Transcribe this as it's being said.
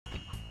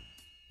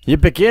You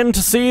begin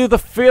to see the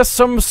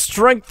fearsome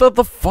strength of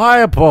the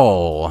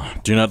fireball.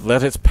 Do not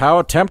let its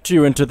power tempt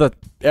you into the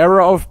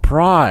error of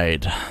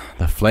pride.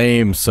 The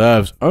flame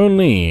serves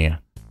only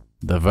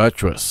the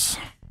virtuous.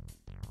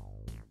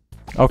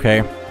 Okay.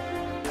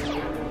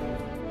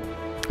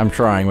 I'm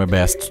trying my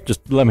best.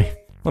 Just let me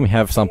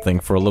have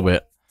something for a little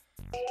bit.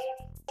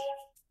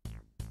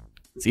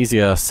 It's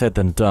easier said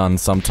than done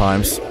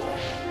sometimes.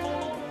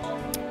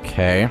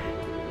 Okay.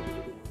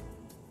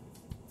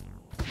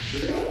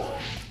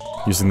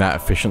 Using that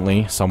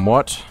efficiently,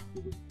 somewhat.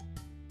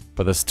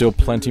 But there's still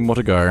plenty more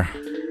to go.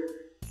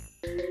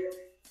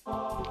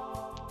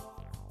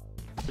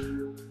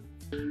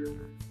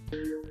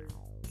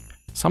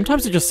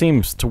 Sometimes it just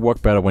seems to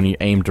work better when you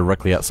aim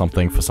directly at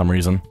something for some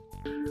reason.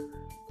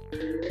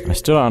 I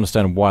still don't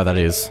understand why that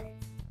is.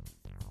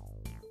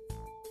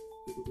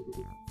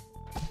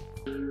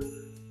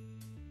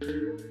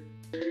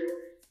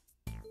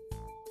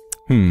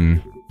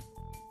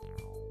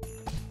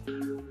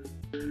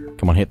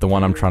 Come on, hit the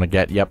one I'm trying to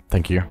get. Yep,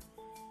 thank you.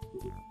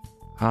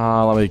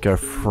 Let me go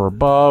for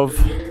above.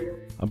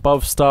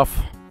 Above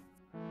stuff.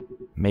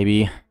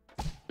 Maybe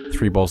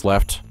 3 balls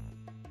left.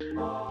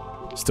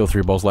 Still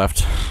 3 balls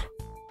left.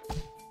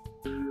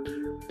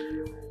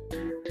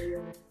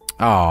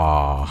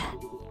 Ah.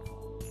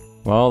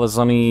 Well, there's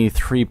only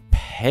 3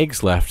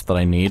 pegs left that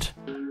I need.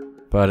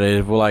 But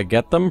will I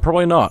get them?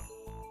 Probably not.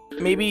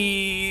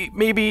 Maybe...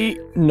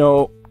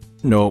 No.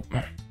 Nope.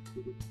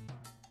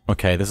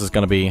 Okay, this is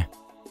gonna be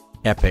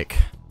epic.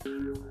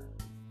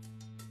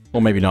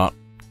 Or maybe not.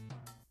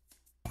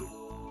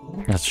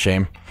 That's a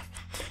shame.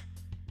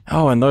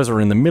 Oh, and those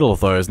are in the middle of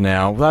those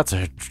now. That's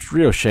a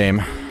real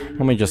shame.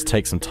 Let me just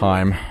take some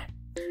time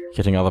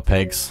getting other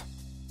pegs.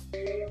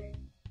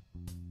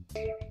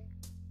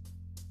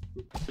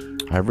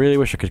 I really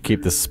wish I could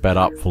keep this sped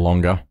up for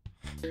longer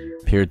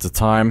periods of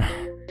time.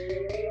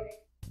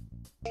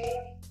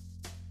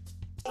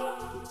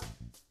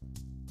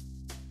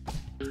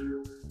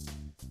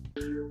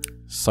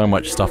 So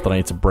much stuff that I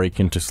need to break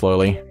into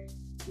slowly.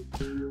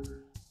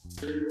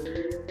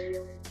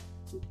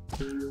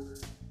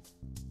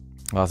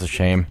 Oh, that's a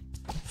shame.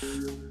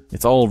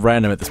 It's all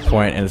random at this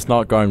point, and it's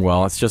not going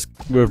well. It's just,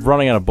 we're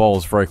running out of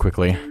balls very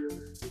quickly.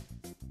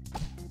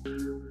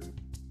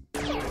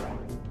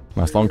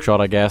 Nice long shot,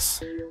 I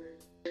guess.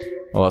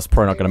 Well, that's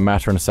probably not going to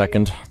matter in a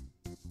second.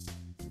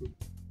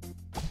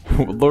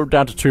 We're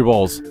down to 2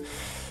 balls.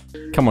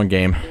 Come on,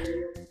 game.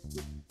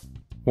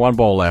 1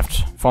 ball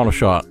left. Final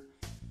shot.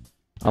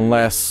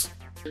 Unless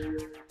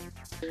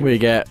we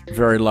get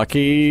very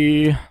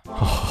lucky.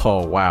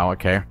 Oh, wow,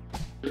 okay.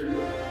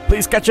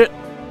 Please catch it!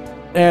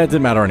 Eh, it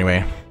didn't matter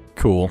anyway.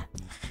 Cool.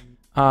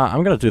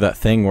 I'm gonna do that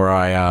thing where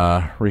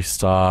I,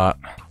 restart.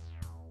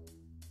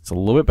 It's a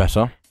little bit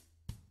better.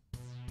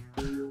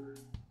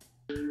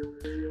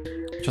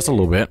 Just a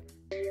little bit.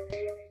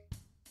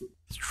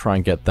 Let's try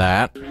and get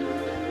that.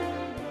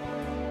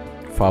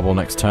 Fireball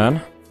next turn.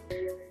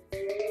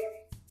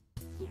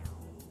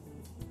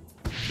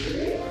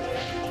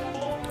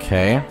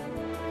 Okay.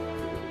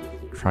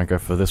 Try and go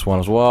for this one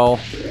as well.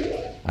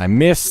 I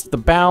missed the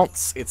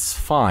bounce. It's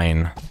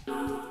fine.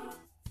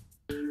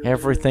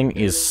 Everything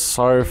is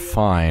so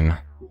fine.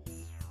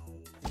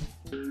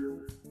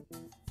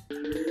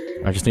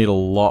 I just need a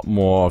lot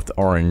more of the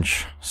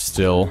orange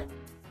still.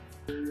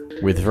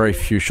 With very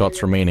few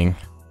shots remaining.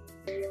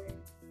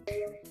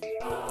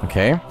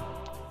 Okay.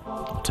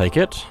 I'll take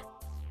it.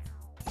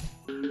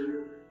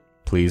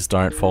 Please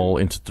don't fall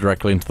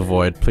directly into the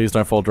void. Please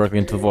don't fall directly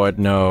into the void.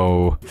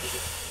 No.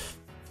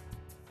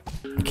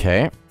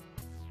 Okay.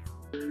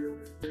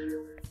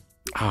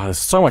 Ah, there's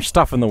so much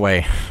stuff in the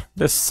way.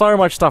 There's so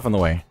much stuff in the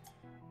way.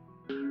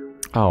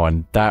 Oh,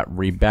 and that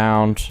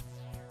rebound.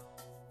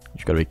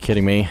 You've got to be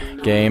kidding me,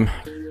 game.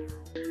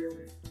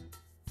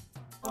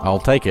 I'll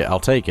take it, I'll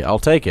take it, I'll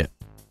take it.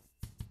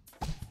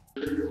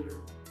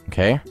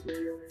 Okay.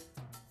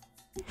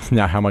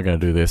 Now, how am I going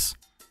to do this?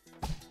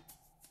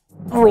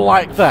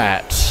 Like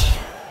that.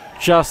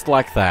 Just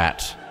like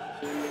that.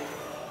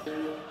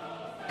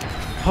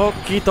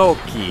 Okie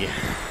dokie.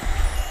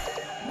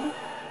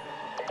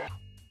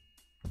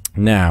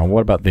 Now,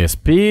 what about this?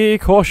 Be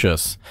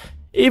cautious.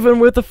 Even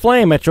with the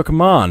flame at your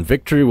command,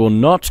 victory will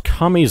not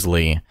come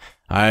easily.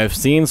 I have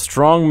seen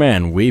strong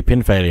men weep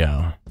in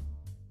failure.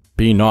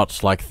 Be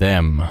not like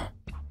them.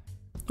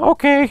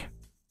 Okay.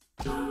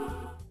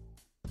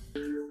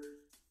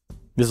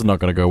 This is not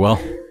gonna go well.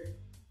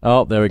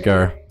 Oh, there we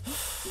go.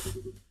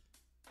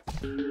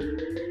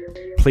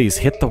 Please,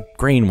 hit the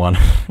green one.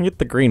 Hit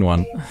the green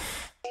one.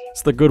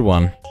 It's the good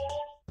one.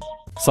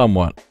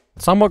 Somewhat.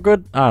 Somewhat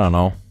good? I don't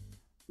know.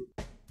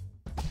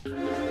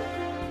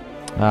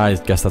 I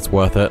guess that's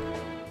worth it.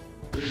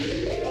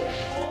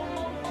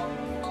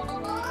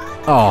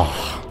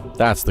 Oh,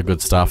 that's the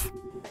good stuff.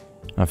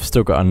 I've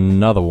still got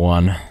another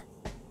one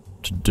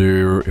to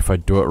do if I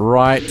do it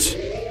right.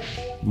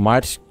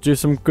 Might do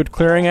some good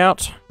clearing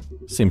out.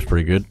 Seems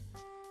pretty good.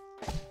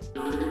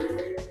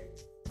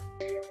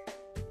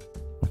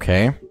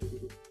 Okay.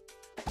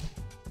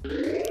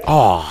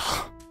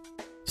 Oh,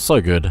 so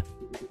good.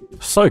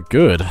 So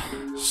good.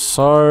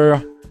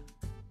 So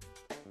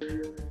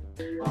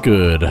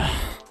good.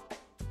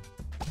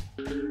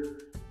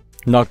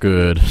 Not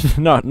good.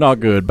 Not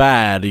good.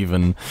 Bad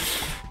even.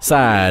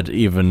 Sad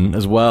even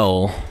as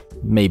well.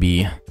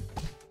 Maybe.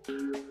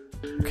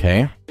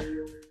 Okay.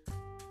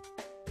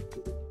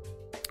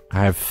 I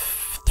have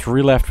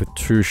 3 left with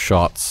 2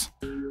 shots.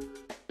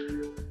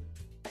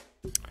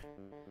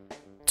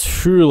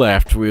 2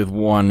 left with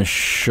 1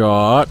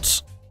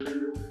 shot.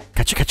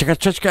 Gotcha, gotcha,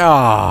 gotcha, gotcha.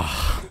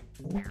 Ah.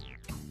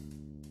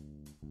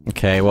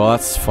 Okay, well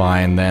that's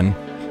fine then.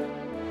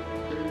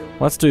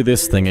 Let's do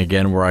this thing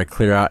again where I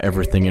clear out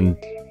everything in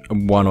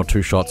 1 or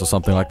 2 shots or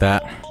something like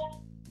that.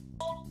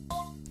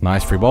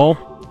 Nice free ball.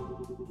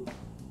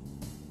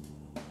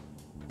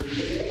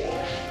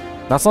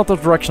 That's not the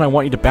direction I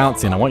want you to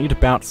bounce in. I want you to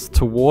bounce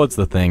towards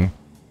the thing.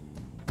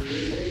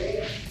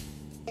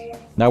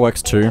 That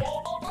works too,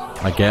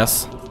 I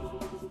guess.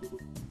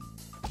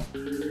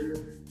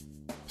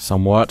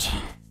 Somewhat.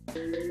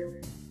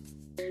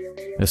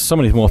 There's so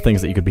many more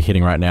things that you could be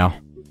hitting right now.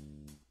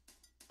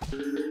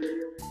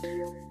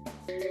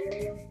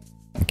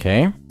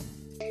 Okay.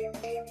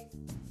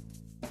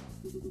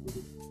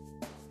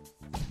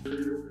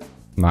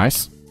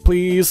 Nice.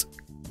 Please.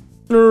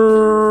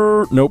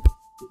 Nope.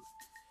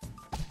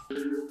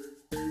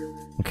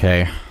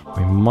 Okay.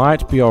 We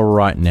might be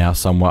alright now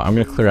somewhat. I'm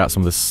gonna clear out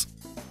some of this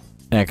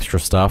extra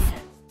stuff.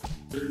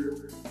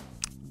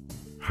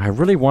 I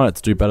really want it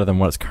to do better than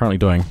what it's currently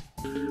doing.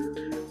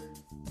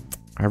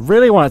 I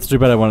really want it to do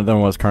better than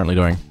what it's currently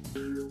doing.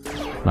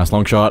 Nice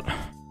long shot.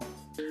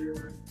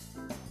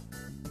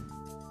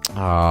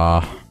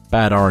 Ah,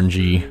 bad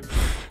RNG.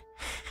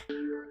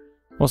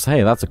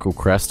 Hey, that's a cool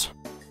crest.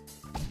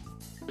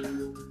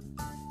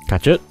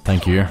 Catch it.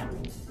 Thank you.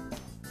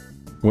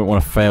 Wouldn't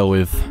want to fail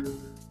with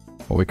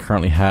what we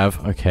currently have.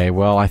 Okay,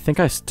 well, I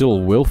think I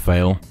still will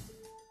fail.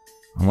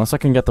 Unless I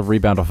can get the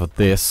rebound off of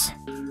this.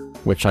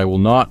 Which I will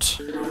not.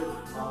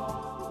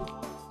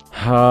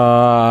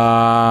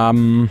 I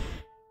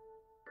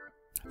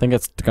think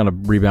it's gonna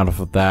rebound off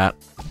of that.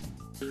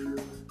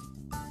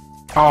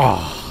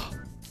 Oh!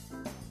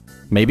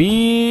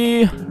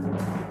 Maybe?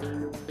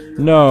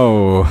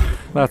 No.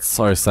 That's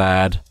so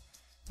sad.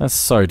 That's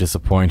so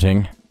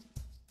disappointing.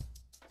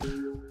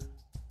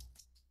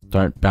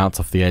 Don't bounce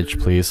off the edge,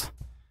 please.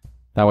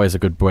 That way is a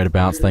good way to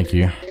bounce, thank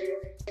you.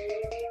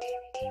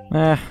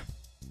 Yeah.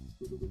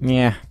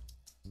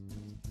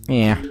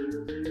 Yeah.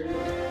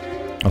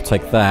 I'll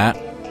take that.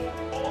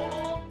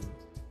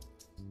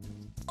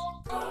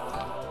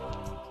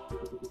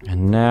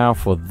 And now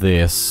for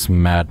this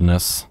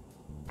madness.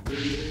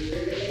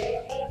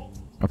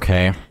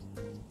 Okay.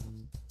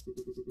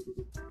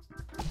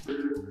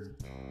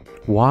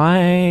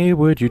 Why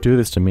would you do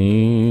this to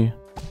me?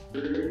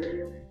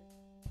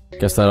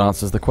 Guess that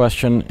answers the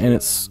question in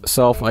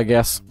itself, I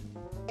guess.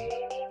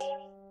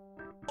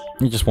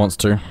 He just wants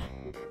to.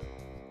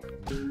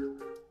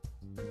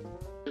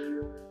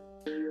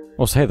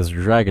 Also, hey, there's a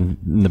dragon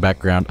in the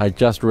background. I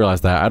just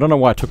realized that. I don't know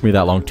why it took me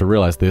that long to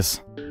realize this.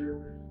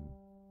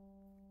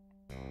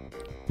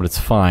 But it's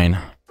fine.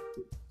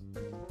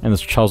 And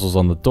there's chisels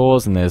on the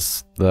doors, and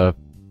there's the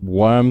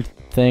worm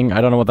thing. I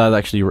don't know what that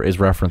actually is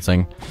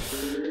referencing.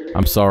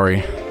 I'm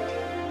sorry.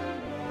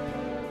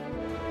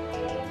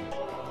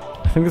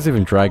 I think there's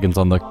even dragons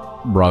on the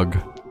rug.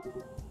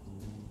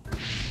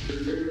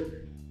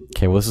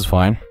 Okay, well this is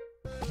fine.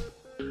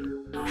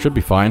 Should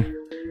be fine.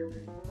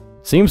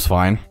 Seems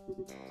fine.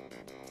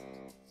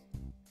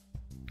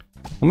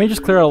 Let me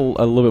just clear a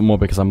little bit more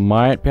because I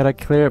might be able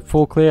to clear it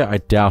full clear. I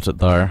doubt it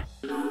though.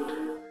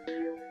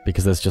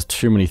 Because there's just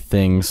too many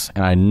things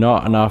and I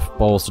not enough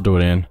bowls to do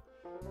it in.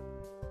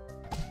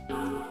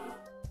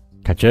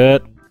 Catch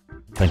it.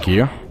 Thank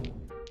you.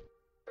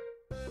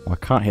 Well, I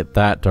can't hit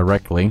that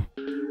directly.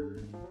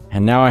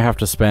 And now I have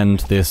to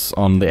spend this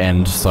on the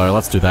end, so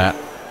let's do that.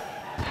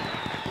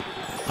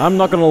 I'm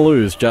not gonna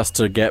lose just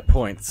to get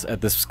points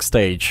at this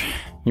stage.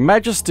 Your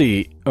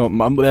Majesty,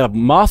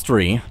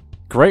 mastery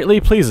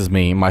greatly pleases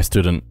me, my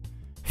student.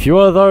 Few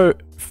are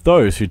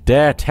those who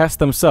dare test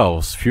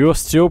themselves, fewer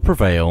still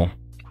prevail.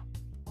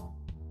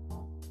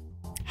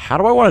 How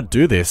do I want to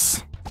do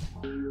this?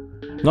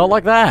 Not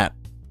like that.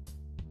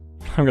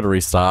 I'm gonna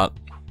restart.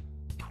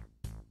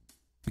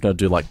 I'm gonna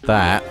do like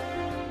that.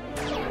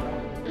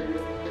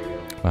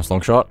 Nice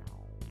long shot.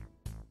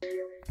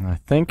 And I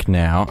think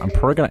now I'm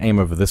probably gonna aim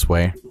over this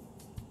way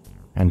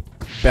and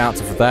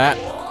bounce off of that,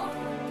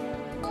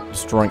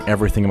 destroying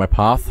everything in my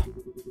path.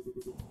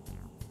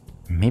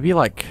 Maybe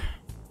like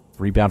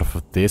rebound off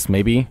of this,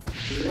 maybe.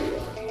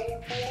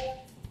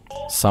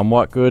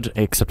 Somewhat good,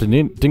 except it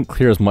didn't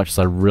clear as much as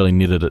I really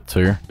needed it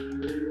to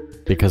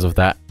because of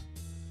that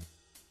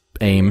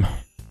aim.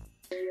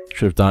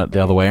 Should have done it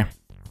the other way.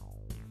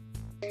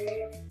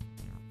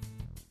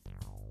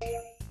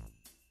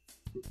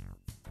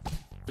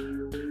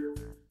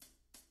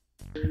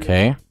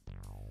 Okay.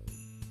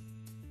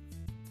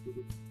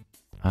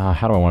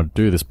 How do I want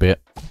to do this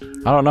bit?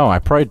 I don't know, I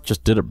probably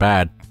just did it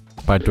bad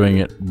by doing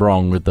it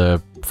wrong with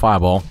the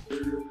fireball.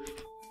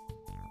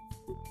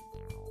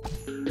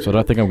 So I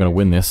don't think I'm gonna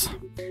win this.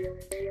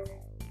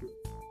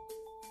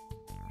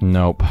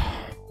 Nope.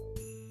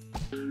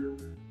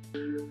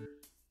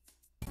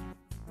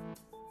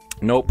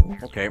 Nope.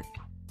 Okay.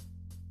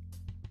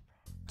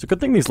 It's a good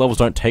thing these levels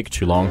don't take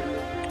too long.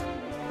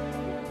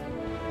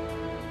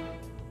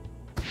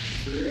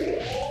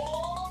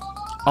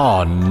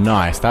 Oh,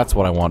 nice. That's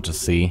what I want to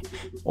see.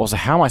 Also,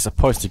 how am I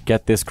supposed to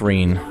get this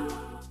green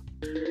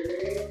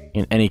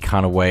in any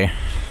kind of way?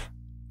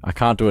 I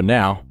can't do it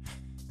now.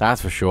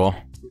 That's for sure.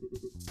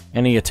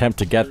 Any attempt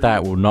to get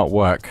that will not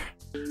work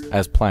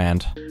as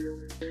planned.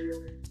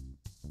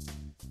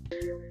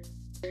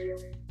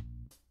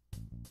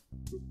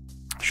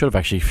 Should have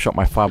actually shot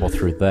my fireball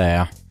through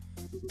there.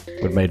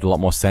 Would have made a lot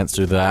more sense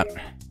to do that.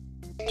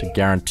 To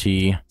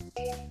guarantee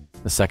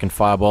the second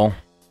fireball.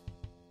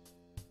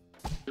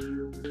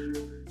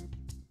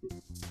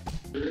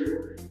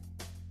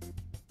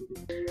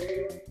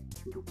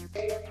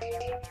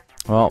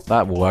 Well,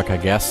 that will work, I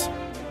guess.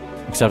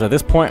 Except at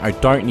this point, I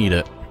don't need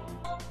it.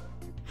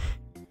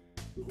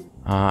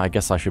 I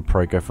guess I should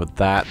probably go for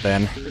that,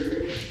 then.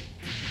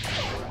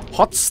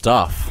 Hot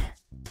stuff.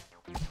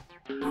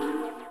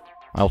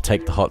 I'll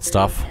take the hot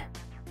stuff.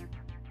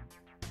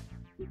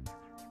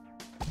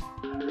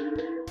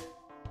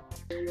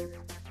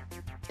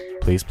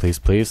 Please, please,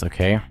 please.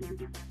 Okay.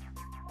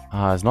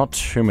 There's not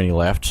too many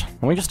left.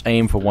 Let me just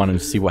aim for one and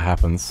see what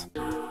happens.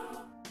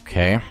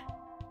 Okay.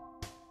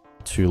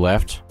 2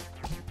 left.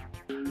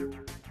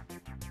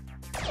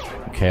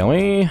 Okay, let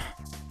me...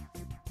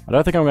 I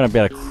don't think I'm going to be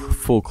able to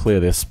full clear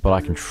this, but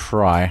I can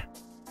try.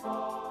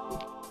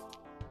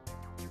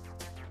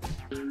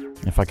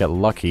 If I get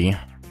lucky.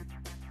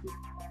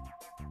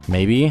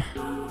 Maybe.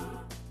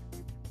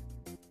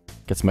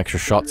 Get some extra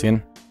shots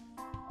in.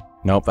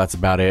 Nope, that's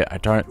about it. I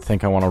don't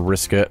think I want to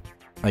risk it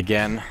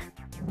again.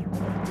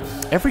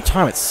 Every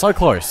time it's so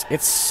close.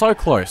 It's so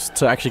close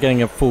to actually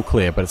getting a full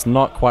clear, but it's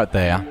not quite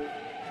there.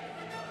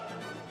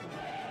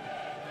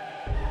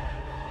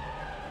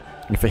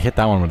 If it hit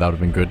that one, that would have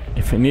been good.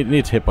 If it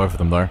needed to hit both of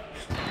them, though.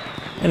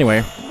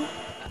 Anyway.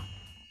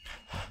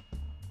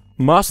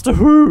 Master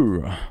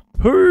Who!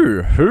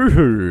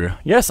 Who?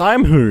 Yes,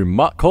 I'm Who,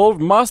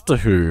 called Master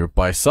Who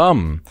by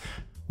some.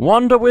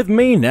 Wander with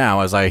me now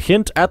as I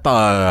hint at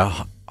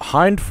the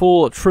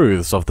hindful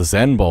truths of the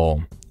Zen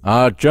Ball.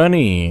 Our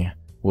journey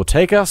will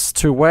take us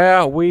to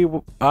where we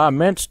are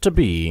meant to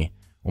be.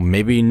 Or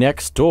maybe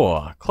next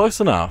door. Close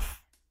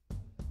enough.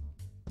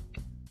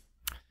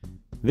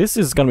 This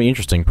is going to be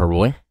interesting,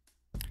 probably.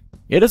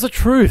 It is a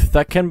truth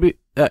that can be...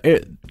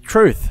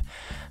 truth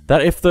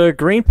that if the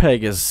green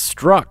peg is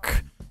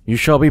struck, you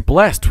shall be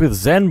blessed with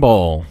Zen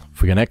Ball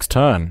for your next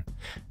turn.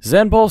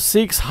 Zen Ball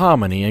seeks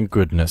harmony and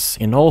goodness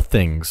in all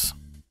things.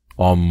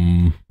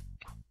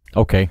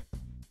 Okay.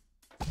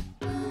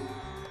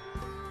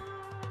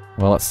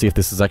 Well, let's see if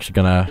this is actually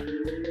gonna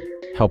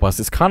help us.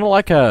 It's kind of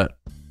like the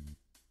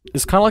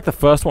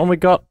first one we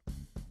got,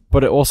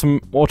 but it also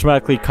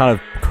automatically kind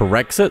of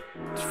corrects it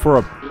for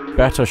a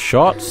better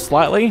shot,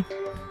 slightly.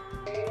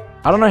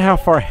 I don't know how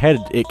far ahead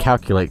it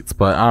calculates,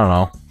 but I don't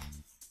know.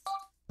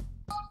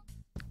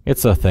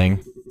 It's a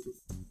thing.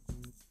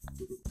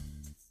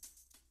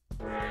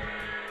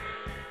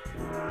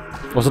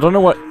 Also, I don't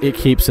know what it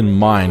keeps in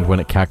mind when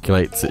it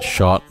calculates its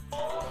shot.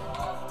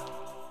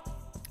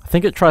 I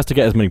think it tries to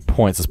get as many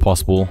points as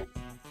possible,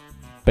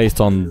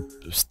 based on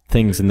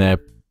things in their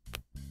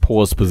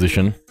pause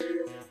position.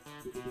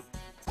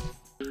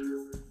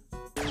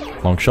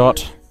 Long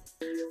shot.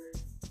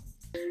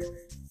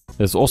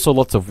 There's also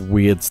lots of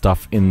weird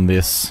stuff in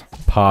this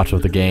part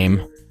of the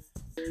game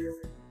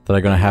that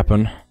are gonna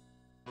happen.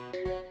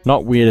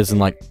 Not weird as in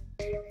like,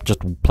 just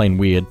plain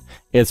weird.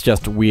 It's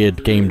just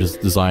weird game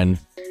design.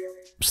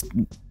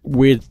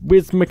 Weird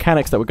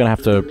mechanics that we're gonna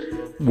have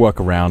to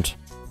work around.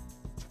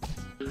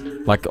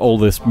 Like all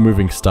this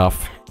moving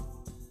stuff.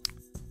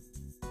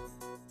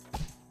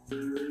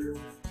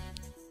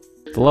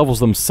 The levels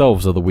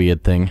themselves are the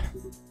weird thing.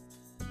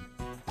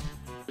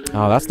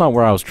 Oh, that's not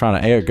where I was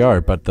trying to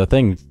go, but the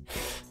thing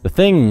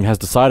has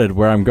decided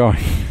where I'm going.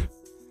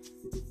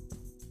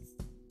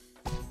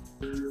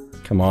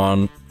 Come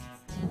on.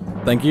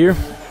 Thank you.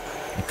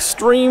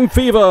 Extreme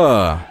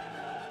Fever!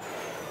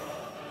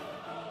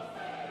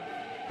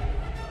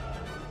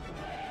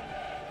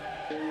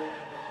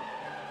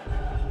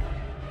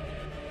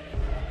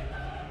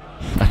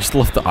 I just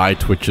love the eye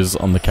twitches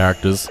on the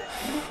characters.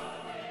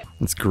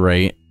 It's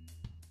great.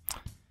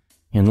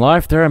 In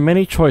life, there are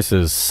many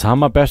choices.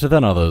 Some are better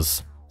than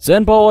others.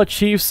 Zen Ball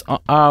achieves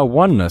our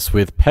oneness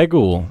with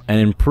Peggle and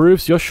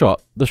improves your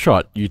shot, the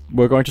shot you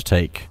were going to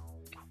take.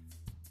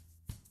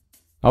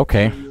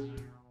 Okay.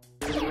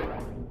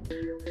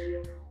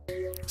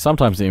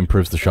 Sometimes it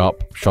improves the shot,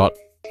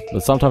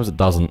 but sometimes it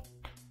doesn't.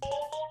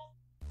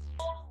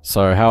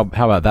 So how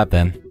about that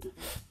then?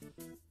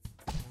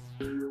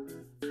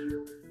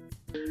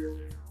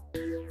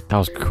 That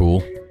was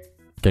cool.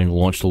 Getting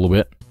launched a little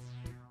bit.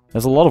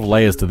 There's a lot of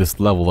layers to this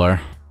level though,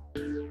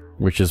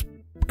 which is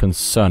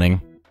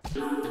concerning.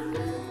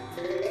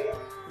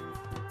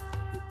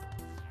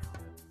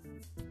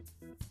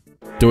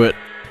 Do it.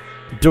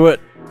 Do it.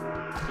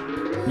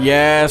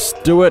 Yes,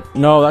 do it.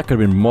 No, that could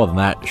have been more than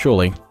that,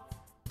 surely.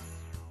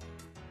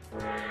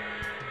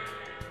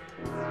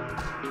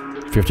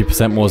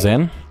 50% more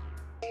Zen.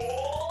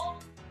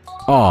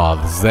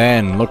 Oh,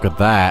 Zen, look at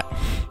that.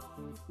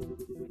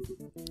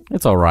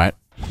 It's alright.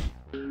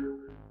 I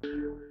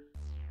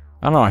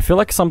don't know, I feel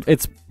like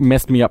it's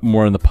messed me up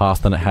more in the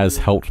past than it has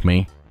helped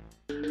me.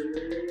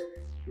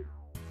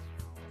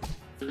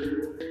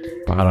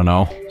 But I don't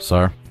know,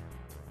 so...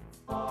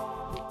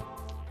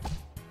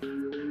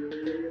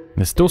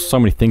 There's still so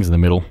many things in the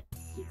middle.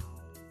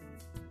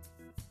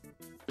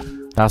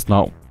 That's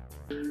not...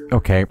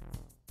 Okay.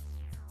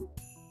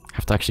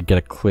 Have to actually get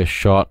a clear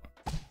shot.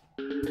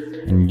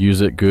 And use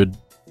it good.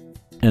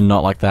 And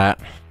not like that.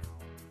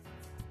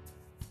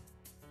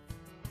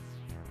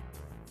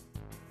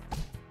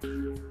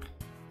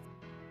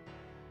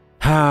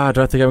 I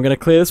don't think I'm gonna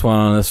clear this one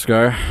on this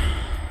go.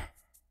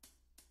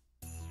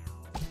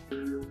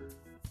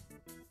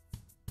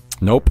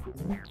 Nope.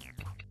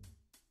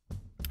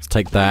 Let's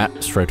take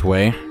that straight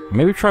away.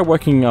 Maybe try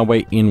working our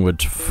way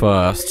inward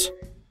first.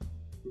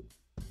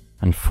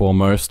 And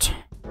foremost.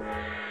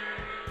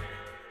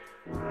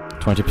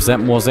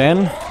 20% more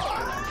Zen.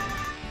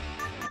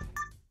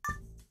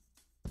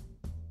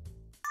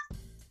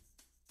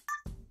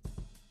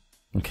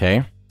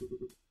 Okay.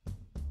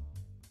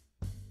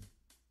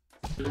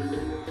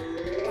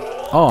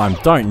 Oh, I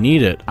don't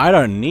need it. I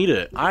don't need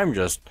it. I'm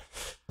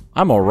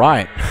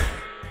alright.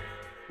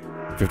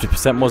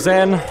 50% more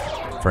Zen.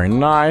 Very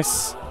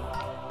nice.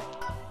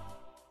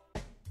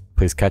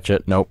 Please catch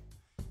it. Nope.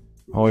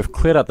 Oh, we've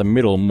cleared out the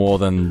middle more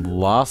than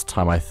last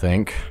time, I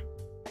think.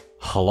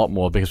 A lot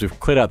more, because we've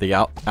cleared out the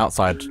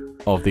outside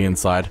of the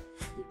inside.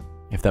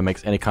 If that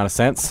makes any kind of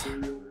sense.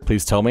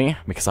 Please tell me,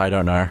 because I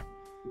don't know.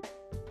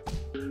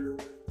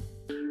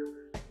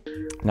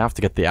 Now I have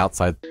to get the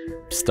outside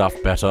stuff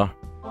better.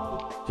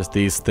 Just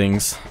these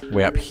things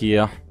way up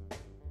here.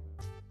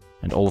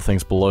 And all the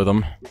things below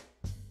them.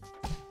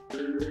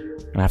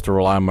 And I have to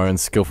rely on my own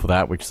skill for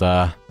that, which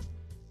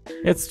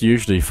it's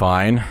usually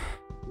fine.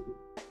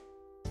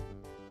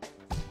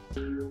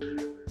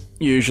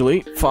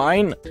 Usually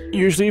fine.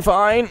 Usually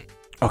fine.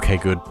 Okay,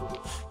 good.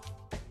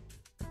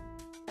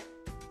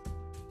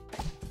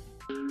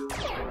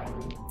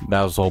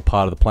 That was all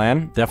part of the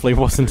plan. Definitely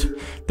wasn't...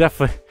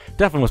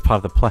 Definitely was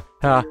part of the plan.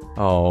 Ah,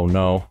 oh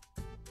no.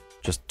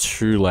 Just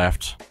 2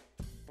 left.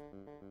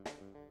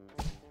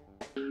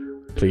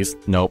 Please,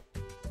 nope.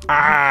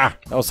 Ah!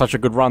 That was such a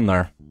good run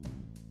there.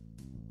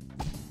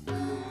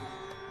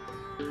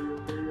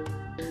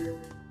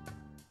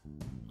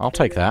 I'll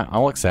take that.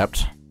 I'll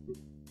accept.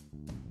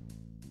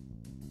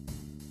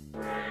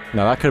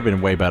 Now that could have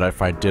been way better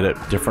if I did it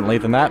differently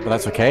than that, but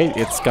that's okay.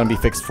 It's gonna be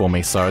fixed for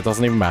me, so it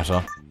doesn't even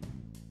matter.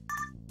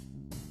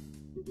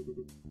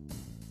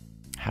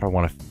 How do I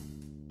want to...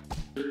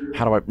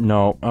 How do I...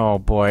 No. Oh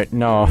boy.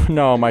 No.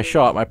 No, my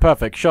shot. My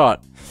perfect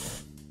shot.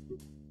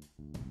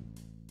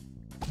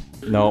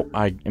 No,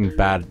 I am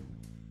bad.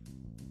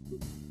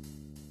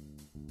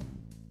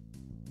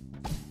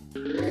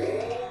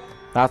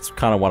 That's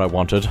kind of what I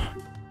wanted.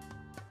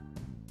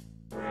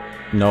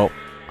 No.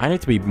 I need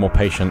to be more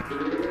patient.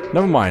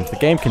 Never mind. The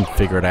game can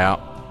figure it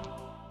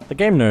out. The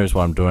game knows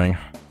what I'm doing.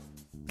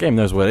 The game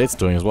knows what it's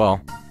doing as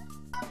well.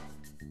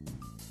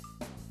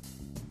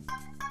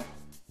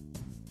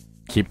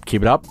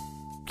 Keep it up.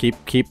 Keep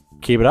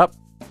it up.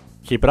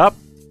 Keep it up.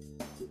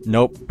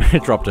 Nope,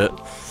 it dropped it.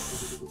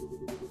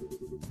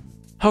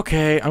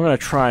 Okay, I'm gonna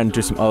try and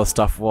do some other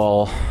stuff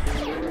while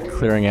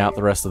clearing out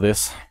the rest of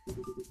this.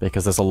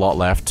 Because there's a lot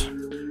left.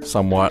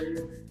 Somewhat.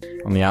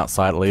 On the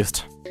outside, at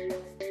least.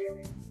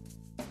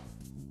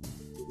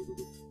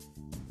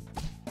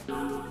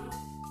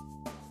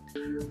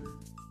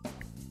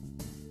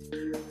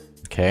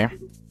 Okay.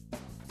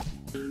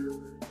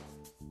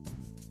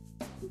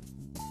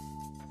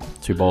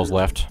 2 balls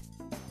left.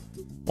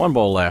 1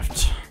 ball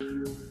left.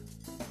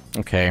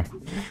 Okay.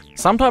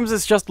 Sometimes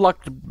it's just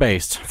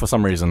luck-based, for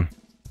some reason.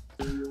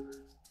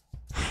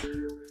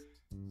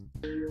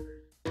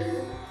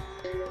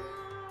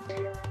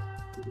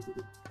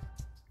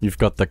 You've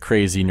got the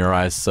crazy in your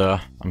eyes, sir.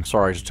 I'm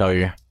sorry to tell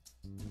you.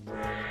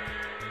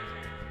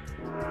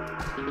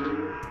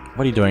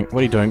 What are you doing? What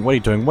are you doing? What are you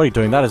doing? What are you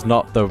doing? That is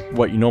not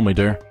what you normally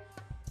do.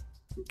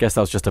 Guess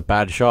that was just a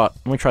bad shot.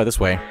 Let me try this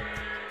way.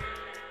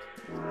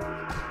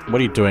 What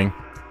are you doing?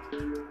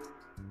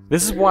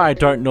 This is why I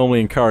don't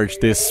normally encourage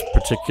this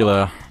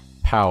particular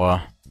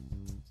power.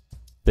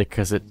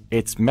 Because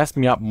it's messed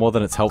me up more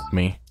than it's helped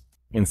me.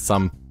 In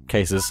some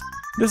cases.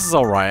 This is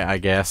alright, I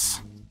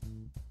guess.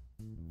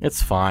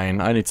 It's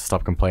fine. I need to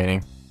stop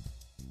complaining.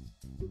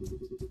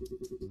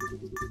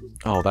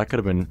 Oh, that could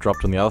have been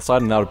dropped on the other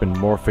side and that would have been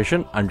more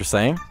efficient. I'm just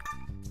saying.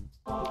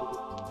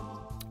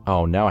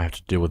 Oh, now I have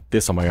to deal with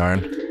this on my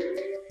own.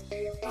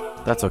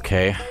 That's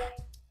okay.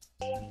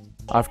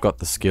 I've got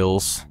the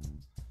skills.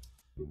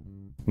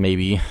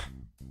 Maybe.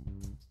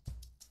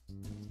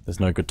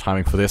 There's no good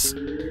timing for this.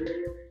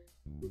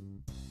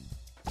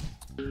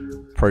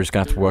 Probably just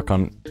gonna have to work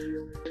on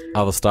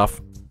other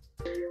stuff.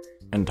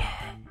 and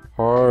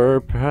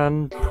hope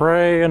and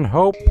pray and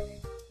hope.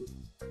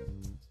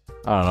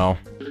 I don't know.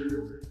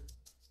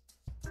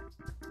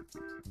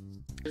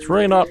 It's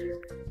really not...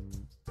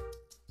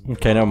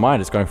 Okay, never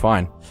mind, it's going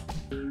fine.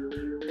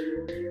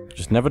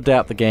 Just never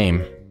doubt the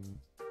game.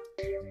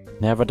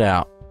 Never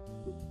doubt.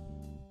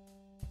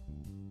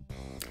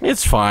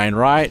 It's fine,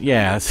 right?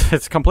 Yeah,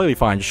 it's completely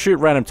fine. Just shoot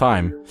random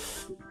time.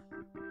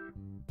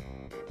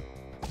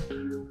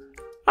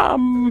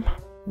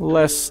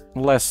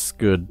 Less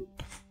good.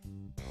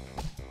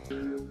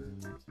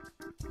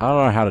 I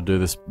don't know how to do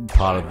this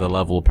part of the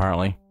level,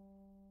 apparently.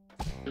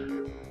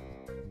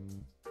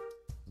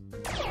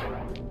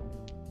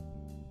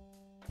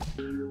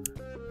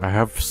 I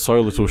have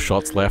so little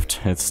shots left.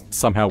 It's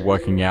somehow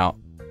working out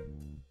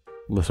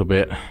a little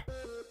bit.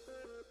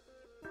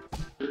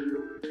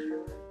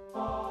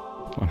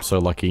 I'm so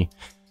lucky.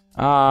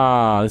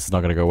 Ah, this is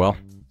not gonna go well.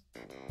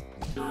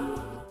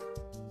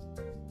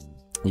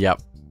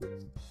 Yep.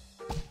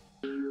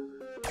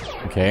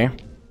 Okay.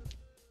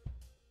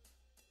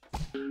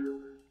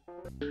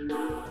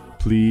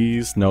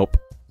 Please, nope.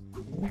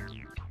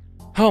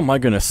 Oh my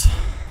goodness.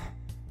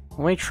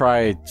 Let me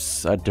try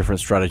a different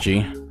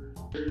strategy.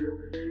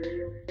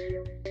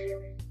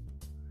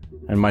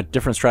 And my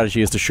different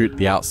strategy is to shoot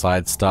the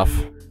outside stuff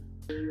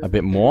a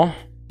bit more.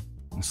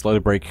 And slowly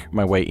break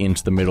my way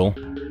into the middle.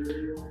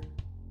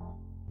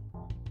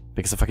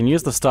 Because if I can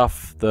use the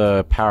stuff,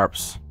 the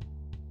power-ups,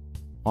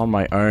 on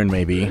my own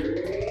maybe,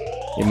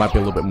 it might be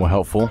a little bit more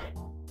helpful.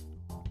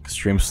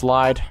 Extreme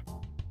slide.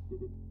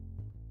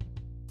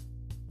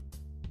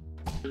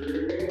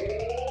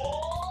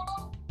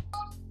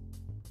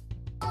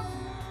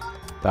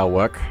 That'll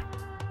work.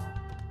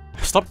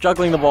 Stop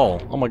juggling the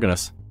ball. Oh my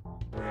goodness.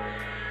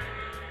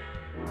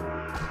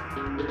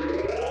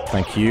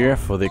 Thank you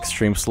for the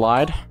extreme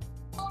slide.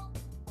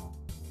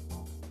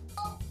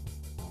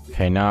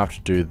 Okay, now I have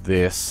to do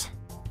this.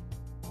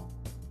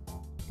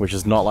 Which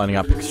is not lining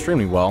up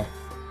extremely well.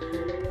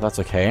 That's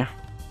okay.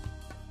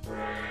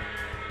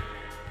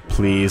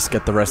 Please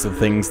get the rest of the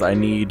things that I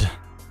need.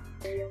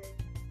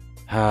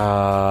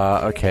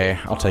 Okay,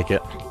 I'll take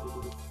it.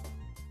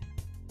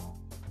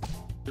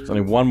 There's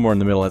only one more in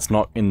the middle, it's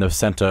not in the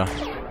center.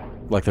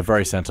 Like the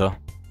very center.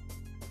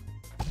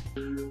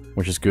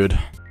 Which is good.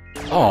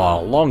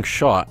 Oh, long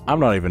shot. I'm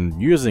not even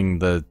using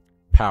the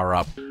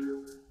power-up.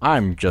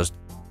 I'm just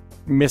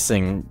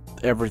missing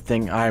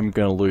everything. I'm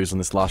gonna lose on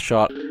this last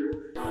shot.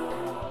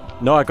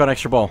 No, I got an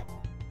extra ball.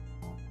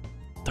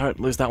 Don't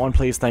lose that one,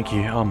 please. Thank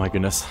you. Oh my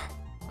goodness.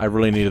 I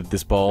really needed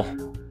this ball.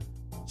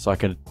 So I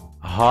could...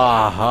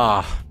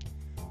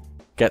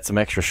 get some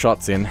extra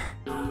shots in.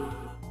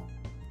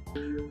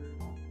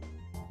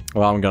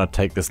 Well, I'm gonna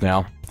take this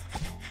now.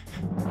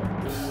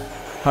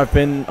 I've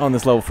been on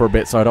this level for a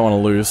bit, so I don't want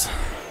to lose.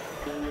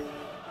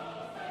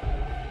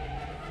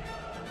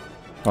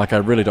 Like, I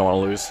really don't want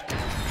to lose.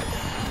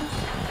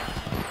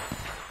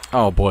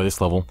 Oh boy,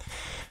 this level.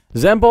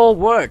 Zenball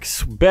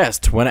works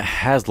best when it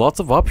has lots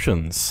of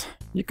options.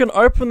 You can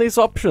open these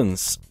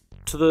options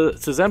to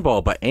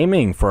Zenball by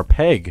aiming for a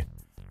peg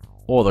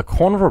or the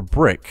corner of a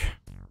brick.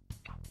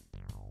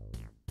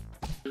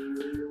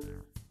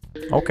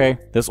 Okay,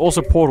 there's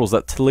also portals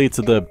that lead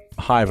to the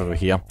hive over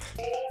here.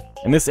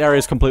 And this area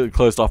is completely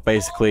closed off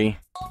basically,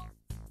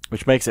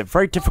 which makes it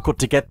very difficult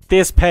to get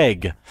this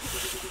peg.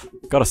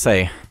 Gotta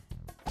say,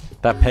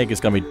 that peg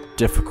is gonna be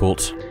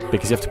difficult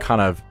because you have to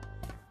kind of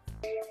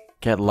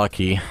get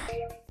lucky.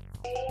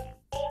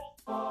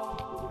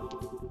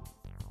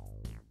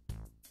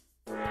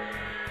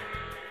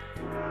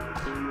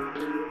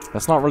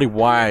 That's not really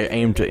why I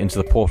aimed it into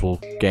the portal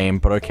game,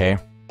 but okay.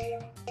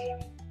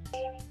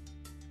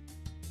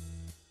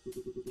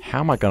 How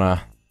am I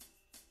gonna...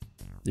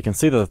 You can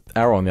see the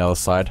arrow on the other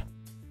side.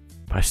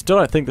 But I still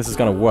don't think this is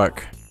gonna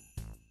work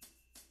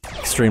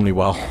extremely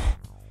well.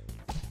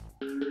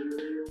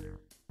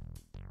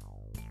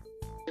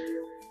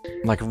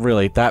 Like,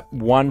 really, that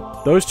one...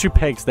 Those two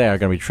pegs there are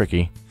gonna be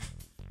tricky.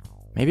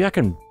 Maybe I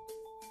can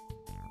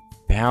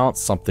bounce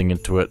something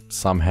into it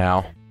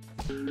somehow.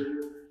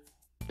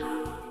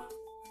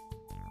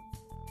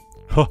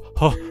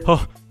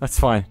 That's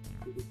fine.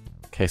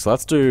 Okay, so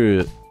let's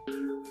do...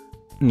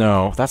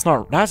 No, that's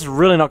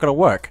really not gonna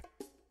work.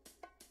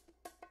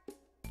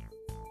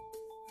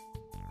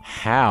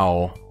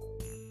 How?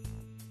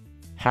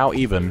 How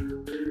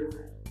even?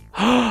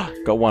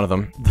 Got one of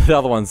them. The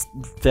other one's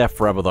there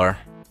forever though.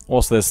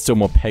 Also, there's still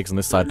more pegs on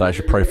this side that I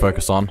should probably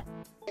focus on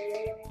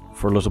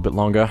for a little bit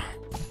longer.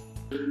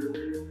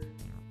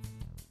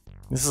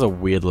 This is a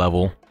weird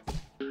level.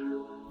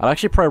 I'd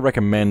actually probably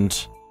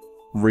recommend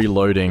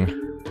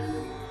reloading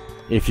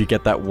if you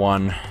get that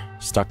one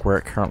stuck where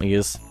it currently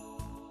is.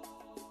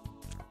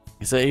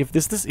 Is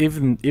this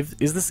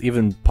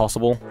even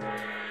possible?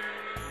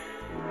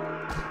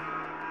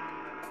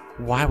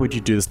 Why would you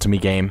do this to me,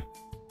 game?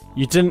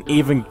 You didn't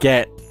even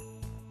get...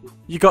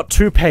 You got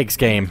 2 pegs,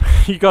 game.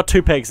 You got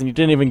 2 pegs and you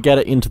didn't even get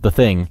it into the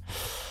thing.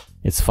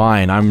 It's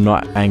fine, I'm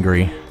not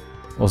angry.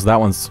 Also, that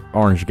one's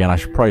orange again, I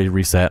should probably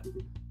reset.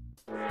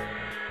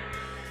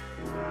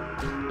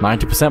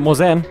 90% more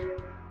Zen.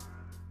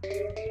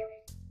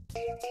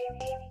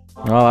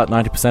 Oh, that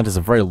 90% is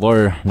a very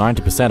low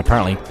 90%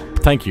 apparently.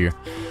 Thank you.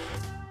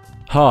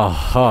 Don't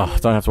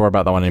have to worry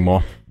about that one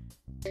anymore.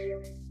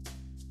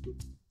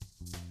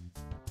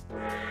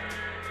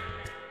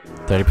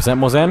 30%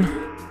 more Zen.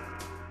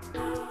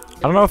 I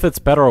don't know if it's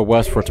better or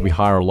worse for it to be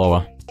higher or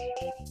lower.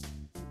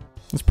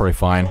 It's pretty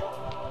fine.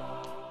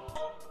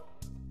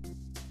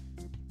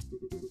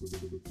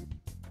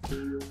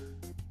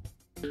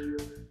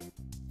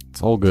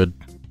 It's all good.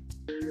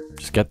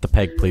 Just get the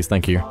peg, please.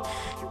 Thank you.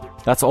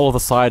 That's all the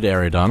side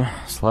area done.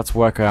 So let's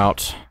work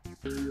out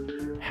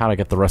how to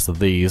get the rest of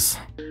these.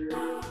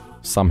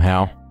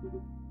 Somehow.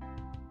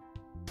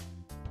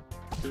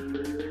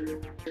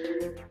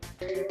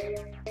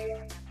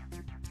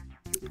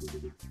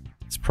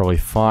 It's probably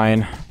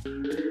fine.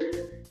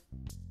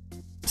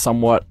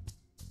 Somewhat.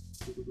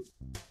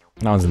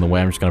 No one's in the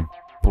way, I'm just gonna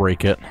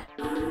break it.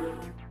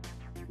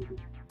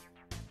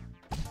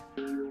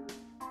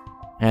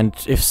 And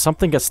if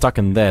something gets stuck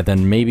in there,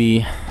 then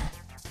maybe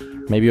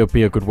it would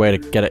be a good way to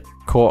get it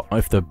caught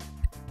if the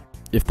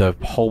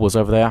hole was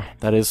over there,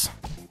 that is.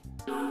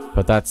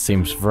 But that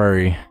seems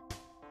very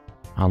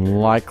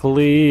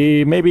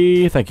unlikely.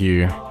 Maybe, thank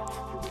you.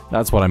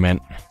 That's what I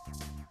meant.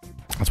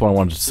 That's what I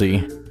wanted to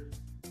see.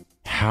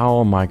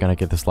 How am I gonna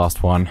get this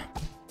last one?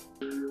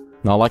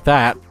 Not like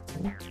that.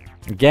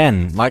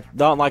 Again,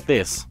 not like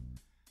this.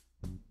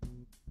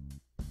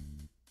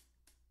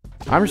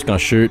 I'm just gonna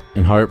shoot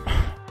and hope.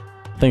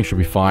 Things should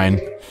be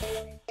fine.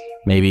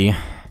 Maybe.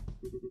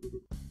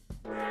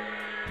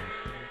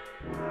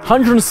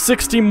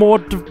 160 more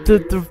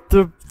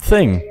the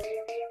thing.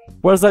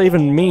 What does that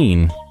even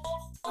mean?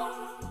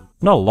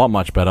 Not a lot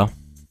much better,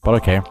 but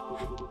okay.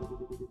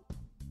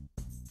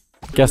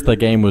 Guess the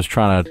game was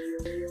trying to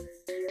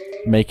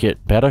make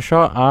it better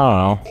shot?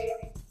 I don't know.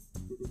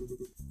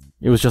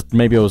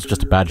 Maybe it was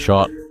just a bad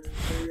shot.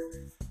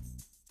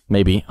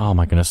 Maybe. Oh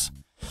my goodness.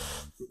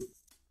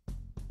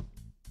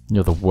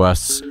 You're the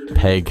worst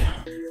peg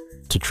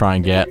to try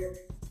and get.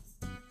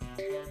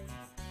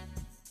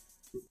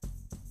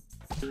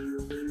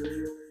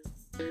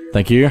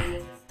 Thank you.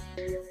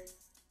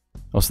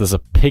 Also, there's a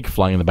pig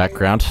flying in the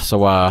background,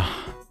 so, oh,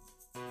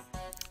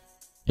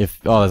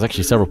 there's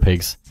actually several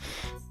pigs.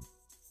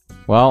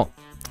 Well,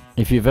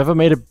 if you've ever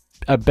made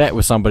a bet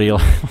with somebody,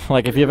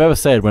 like if you've ever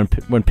said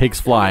when pigs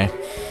fly,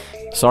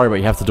 sorry, but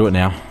you have to do it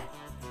now.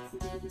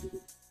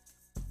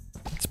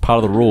 It's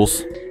part of the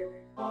rules.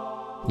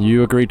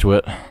 You agreed to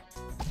it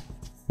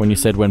when you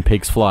said when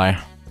pigs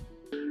fly.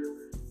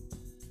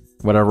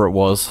 Whatever it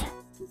was.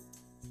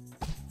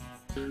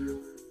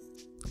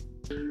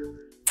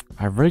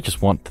 I really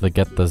just want to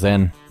get the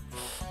Zen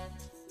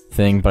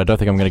thing, but I don't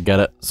think I'm gonna get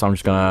it, so I'm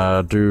just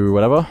gonna do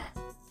whatever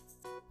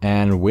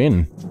and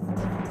win.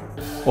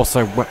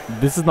 Also,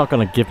 this is not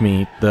gonna give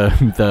me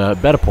the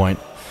better point,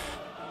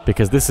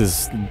 because this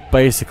is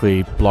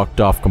basically blocked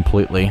off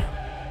completely.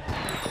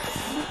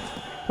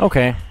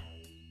 Okay.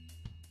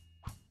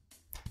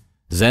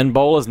 Zen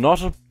Bowl is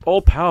not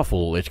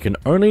all-powerful. It can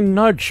only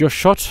nudge your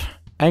shot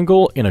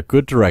angle in a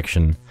good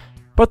direction.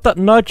 But that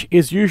nudge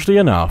is usually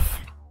enough.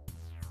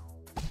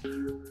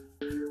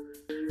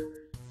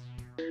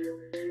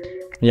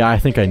 Yeah, I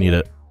think I need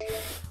it.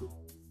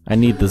 I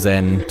need the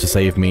Zen to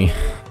save me.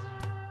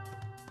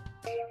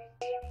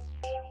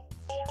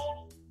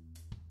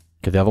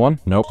 Get the other one?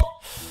 Nope.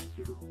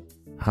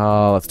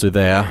 Let's do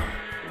there.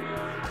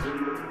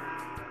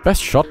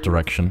 Best shot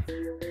direction.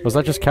 Was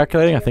that just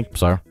calculating? I think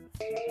so.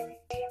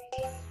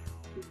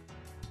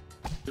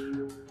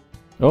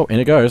 Oh, in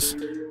it goes.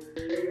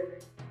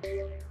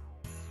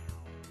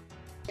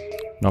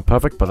 Not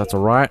perfect, but that's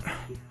alright.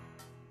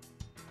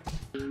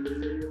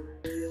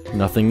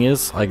 Nothing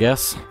is, I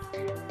guess.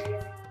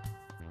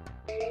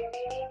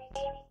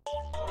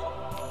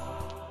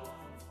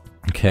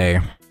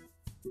 Okay.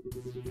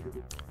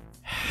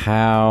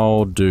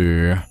 How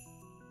do...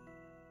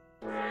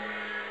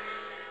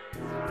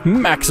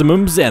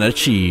 Maximum Zen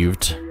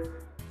achieved.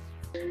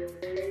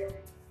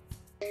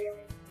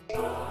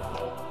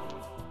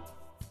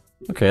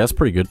 Okay, that's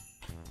pretty good.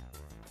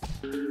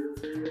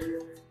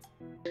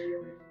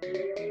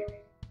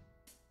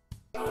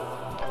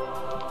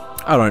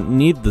 I don't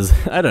need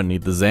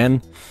the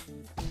Zen.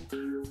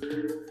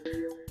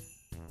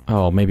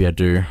 Oh, maybe I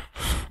do.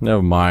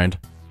 Never mind.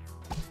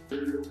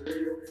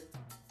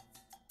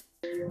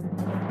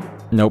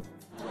 Nope.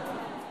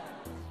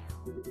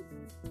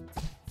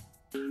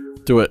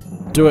 Do it.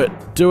 Do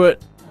it. Do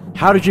it.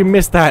 How did you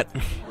miss that?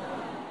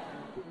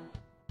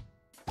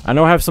 I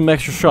know I have some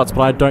extra shots,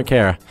 but I don't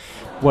care.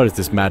 What is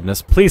this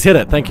madness? Please hit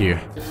it. Thank you.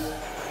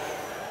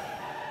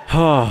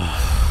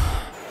 Oh.